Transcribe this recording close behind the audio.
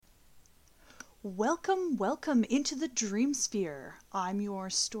Welcome into the dream sphere. I'm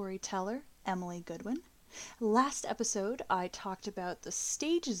your storyteller, Emily Goodwin. Last episode, I talked about the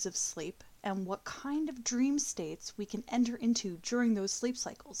stages of sleep and what kind of dream states we can enter into during those sleep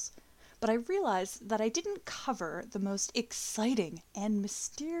cycles. But I realized that I didn't cover the most exciting and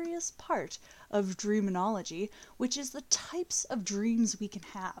mysterious part of dreamology, which is the types of dreams we can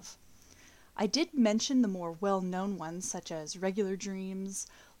have. I did mention the more well-known ones such as regular dreams,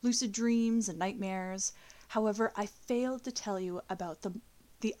 lucid dreams, and nightmares. However, I failed to tell you about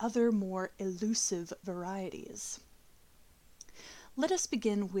the other more elusive varieties. Let us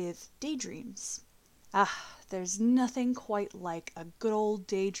begin with daydreams. There's nothing quite like a good old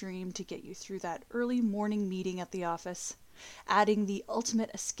daydream to get you through that early morning meeting at the office, adding the ultimate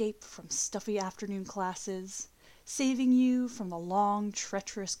escape from stuffy afternoon classes, saving you from the long,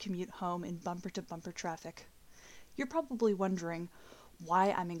 treacherous commute home in bumper-to-bumper traffic. You're probably wondering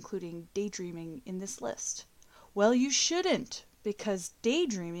why I'm including daydreaming in this list. Well, you shouldn't, because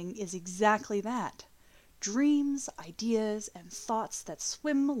daydreaming is exactly that. Dreams, ideas, and thoughts that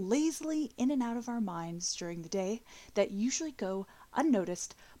swim lazily in and out of our minds during the day that usually go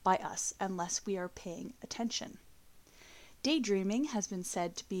unnoticed by us unless we are paying attention. Daydreaming has been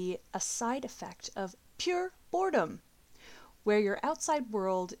said to be a side effect of pure boredom, where your outside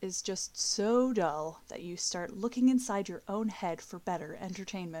world is just so dull that you start looking inside your own head for better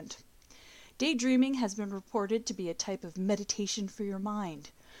entertainment. Daydreaming has been reported to be a type of meditation for your mind,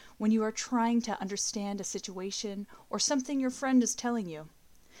 when you are trying to understand a situation or something your friend is telling you.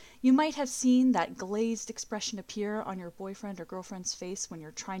 You might have seen that glazed expression appear on your boyfriend or girlfriend's face when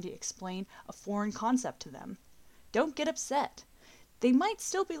you're trying to explain a foreign concept to them. Don't get upset. They might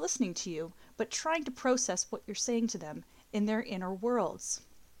still be listening to you, but trying to process what you're saying to them in their inner worlds.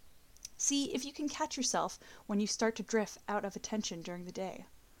 See if you can catch yourself when you start to drift out of attention during the day.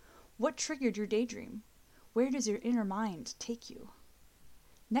 What triggered your daydream? Where does your inner mind take you?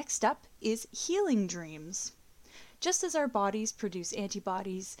 Next up is healing dreams. Just as our bodies produce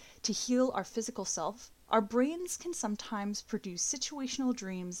antibodies to heal our physical self, our brains can sometimes produce situational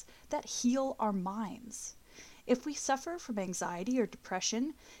dreams that heal our minds. If we suffer from anxiety or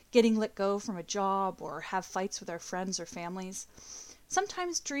depression, getting let go from a job, or have fights with our friends or families,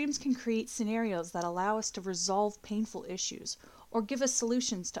 sometimes dreams can create scenarios that allow us to resolve painful issues or give us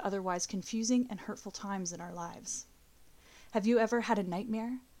solutions to otherwise confusing and hurtful times in our lives. Have you ever had a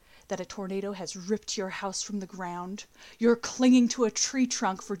nightmare that a tornado has ripped your house from the ground? You're clinging to a tree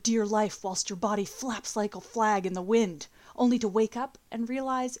trunk for dear life whilst your body flaps like a flag in the wind, only to wake up and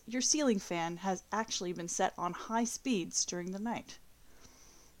realize your ceiling fan has actually been set on high speeds during the night.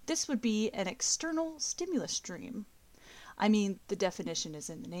 This would be an external stimulus dream. I mean, the definition is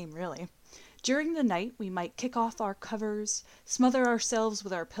in the name, really. During the night, we might kick off our covers, smother ourselves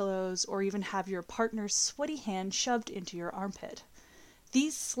with our pillows, or even have your partner's sweaty hand shoved into your armpit.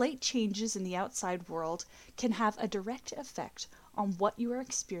 These slight changes in the outside world can have a direct effect on what you are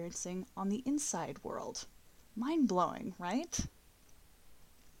experiencing on the inside world. Mind-blowing, right?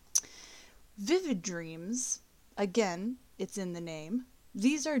 Vivid dreams, again, it's in the name.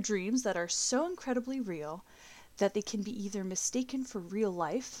 These are dreams that are so incredibly real that they can be either mistaken for real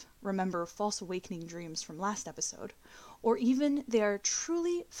life, remember false awakening dreams from last episode, or even they are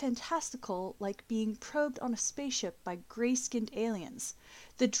truly fantastical, like being probed on a spaceship by gray-skinned aliens.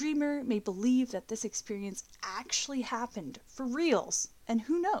 The dreamer may believe that this experience actually happened for reals, and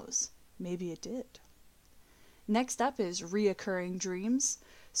who knows, maybe it did. Next up is reoccurring dreams.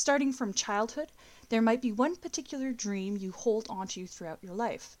 Starting from childhood, there might be one particular dream you hold onto throughout your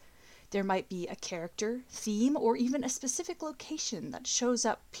life. There might be a character, theme, or even a specific location that shows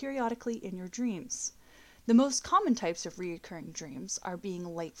up periodically in your dreams. The most common types of recurring dreams are being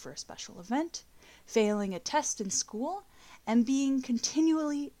late for a special event, failing a test in school, and being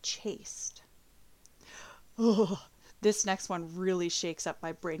continually chased. Oh, this next one really shakes up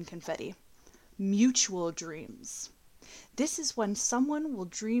my brain confetti. Mutual dreams. This is when someone will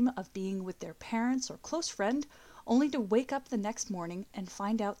dream of being with their parents or close friend, only to wake up the next morning and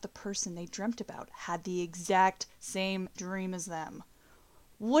find out the person they dreamt about had the exact same dream as them.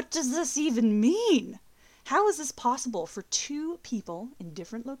 What does this even mean? How is this possible for two people in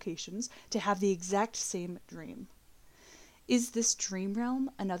different locations to have the exact same dream? Is this dream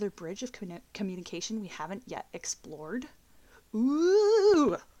realm another bridge of communication we haven't yet explored?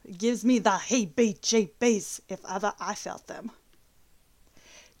 Ooh, it gives me the hey BJBs if ever I felt them.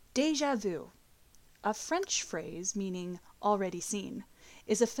 Déjà vu, a French phrase meaning already seen,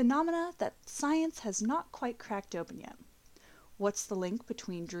 is a phenomena that science has not quite cracked open yet. What's the link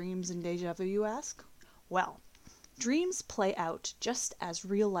between dreams and déjà vu, you ask? Well, Dreams play out just as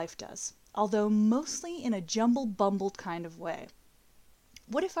real life does, although mostly in a jumble-bumbled kind of way.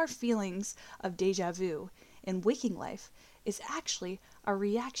 What if our feelings of déjà vu in waking life is actually a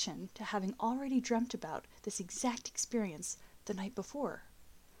reaction to having already dreamt about this exact experience the night before?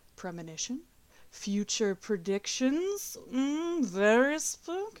 Premonition? Future predictions? Very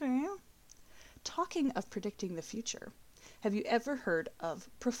spooky. Talking of predicting the future, have you ever heard of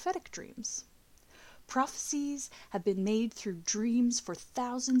prophetic dreams? Prophecies have been made through dreams for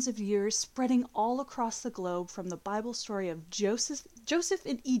thousands of years, spreading all across the globe, from the Bible story of Joseph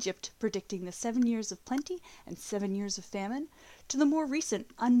in Egypt predicting the 7 years of plenty and 7 years of famine, to the more recent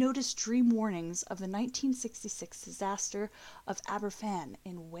unnoticed dream warnings of the 1966 disaster of Aberfan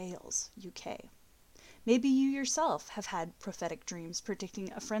in Wales, UK. Maybe you yourself have had prophetic dreams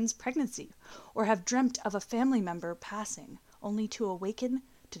predicting a friend's pregnancy, or have dreamt of a family member passing, only to awaken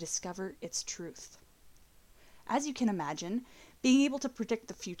to discover its truth. As you can imagine, being able to predict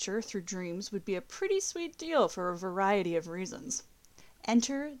the future through dreams would be a pretty sweet deal for a variety of reasons.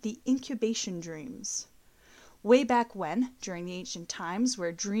 Enter the incubation dreams. Way back when, during the ancient times,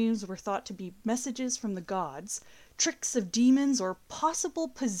 where dreams were thought to be messages from the gods, tricks of demons, or possible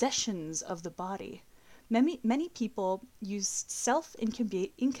possessions of the body, many people used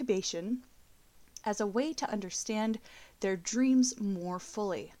self-incubation as a way to understand their dreams more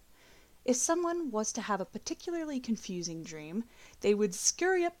fully. If someone was to have a particularly confusing dream, they would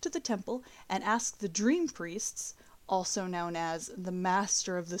scurry up to the temple and ask the dream priests, also known as the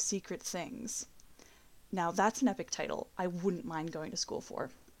Master of the Secret Things. Now that's an epic title I wouldn't mind going to school for.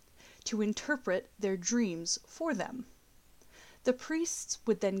 To interpret their dreams for them. The priests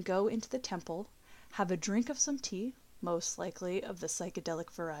would then go into the temple, have a drink of some tea, most likely of the psychedelic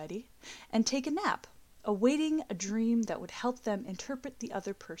variety, and take a nap, awaiting a dream that would help them interpret the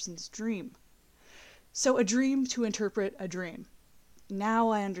other person's dream. So a dream to interpret a dream. Now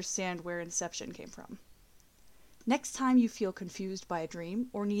I understand where Inception came from. Next time you feel confused by a dream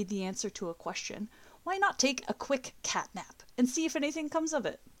or need the answer to a question, why not take a quick cat nap and see if anything comes of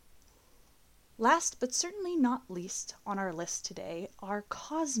it? Last but certainly not least on our list today are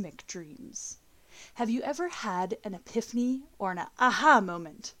cosmic dreams. Have you ever had an epiphany or an aha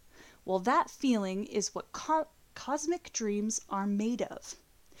moment? Well, that feeling is what cosmic dreams are made of.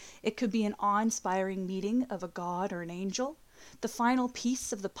 It could be an awe-inspiring meeting of a god or an angel, the final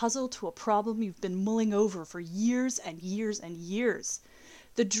piece of the puzzle to a problem you've been mulling over for years and years and years.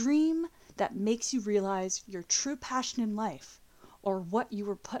 The dream that makes you realize your true passion in life, or what you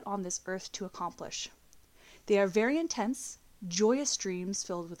were put on this earth to accomplish. They are very intense, joyous dreams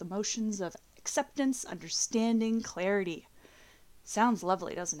filled with emotions of acceptance, understanding, clarity. Sounds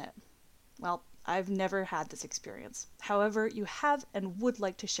lovely, doesn't it? Well, I've never had this experience. However, you have and would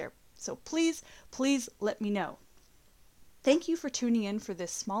like to share. So please let me know. Thank you for tuning in for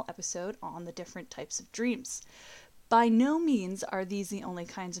this small episode on the different types of dreams. By no means are these the only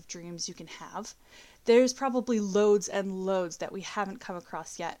kinds of dreams you can have. There's probably loads and loads that we haven't come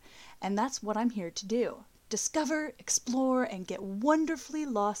across yet, and that's what I'm here to do. Discover, explore, and get wonderfully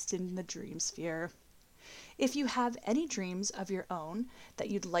lost in the dream sphere. If you have any dreams of your own that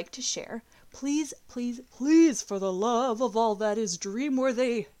you'd like to share, please, for the love of all that is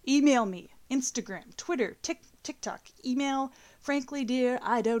dreamworthy, email me. Instagram, Twitter, TikTok, email. Frankly, dear,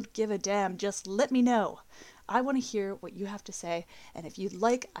 I don't give a damn. Just let me know. I want to hear what you have to say, and if you'd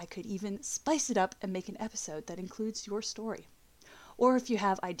like, I could even spice it up and make an episode that includes your story. Or if you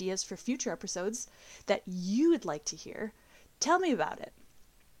have ideas for future episodes that you would like to hear, tell me about it.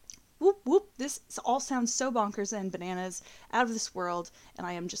 Whoop, whoop, this all sounds so bonkers and bananas, out of this world, and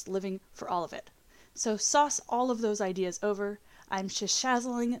I am just living for all of it. So sauce all of those ideas over. I'm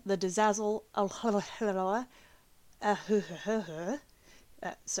shazazzling the dazzle.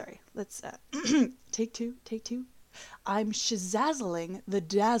 Sorry, let's take two. I'm shazazzling the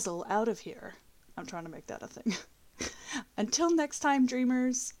dazzle out of here. I'm trying to make that a thing. Until next time,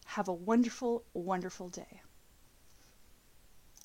 dreamers, have a wonderful, wonderful day.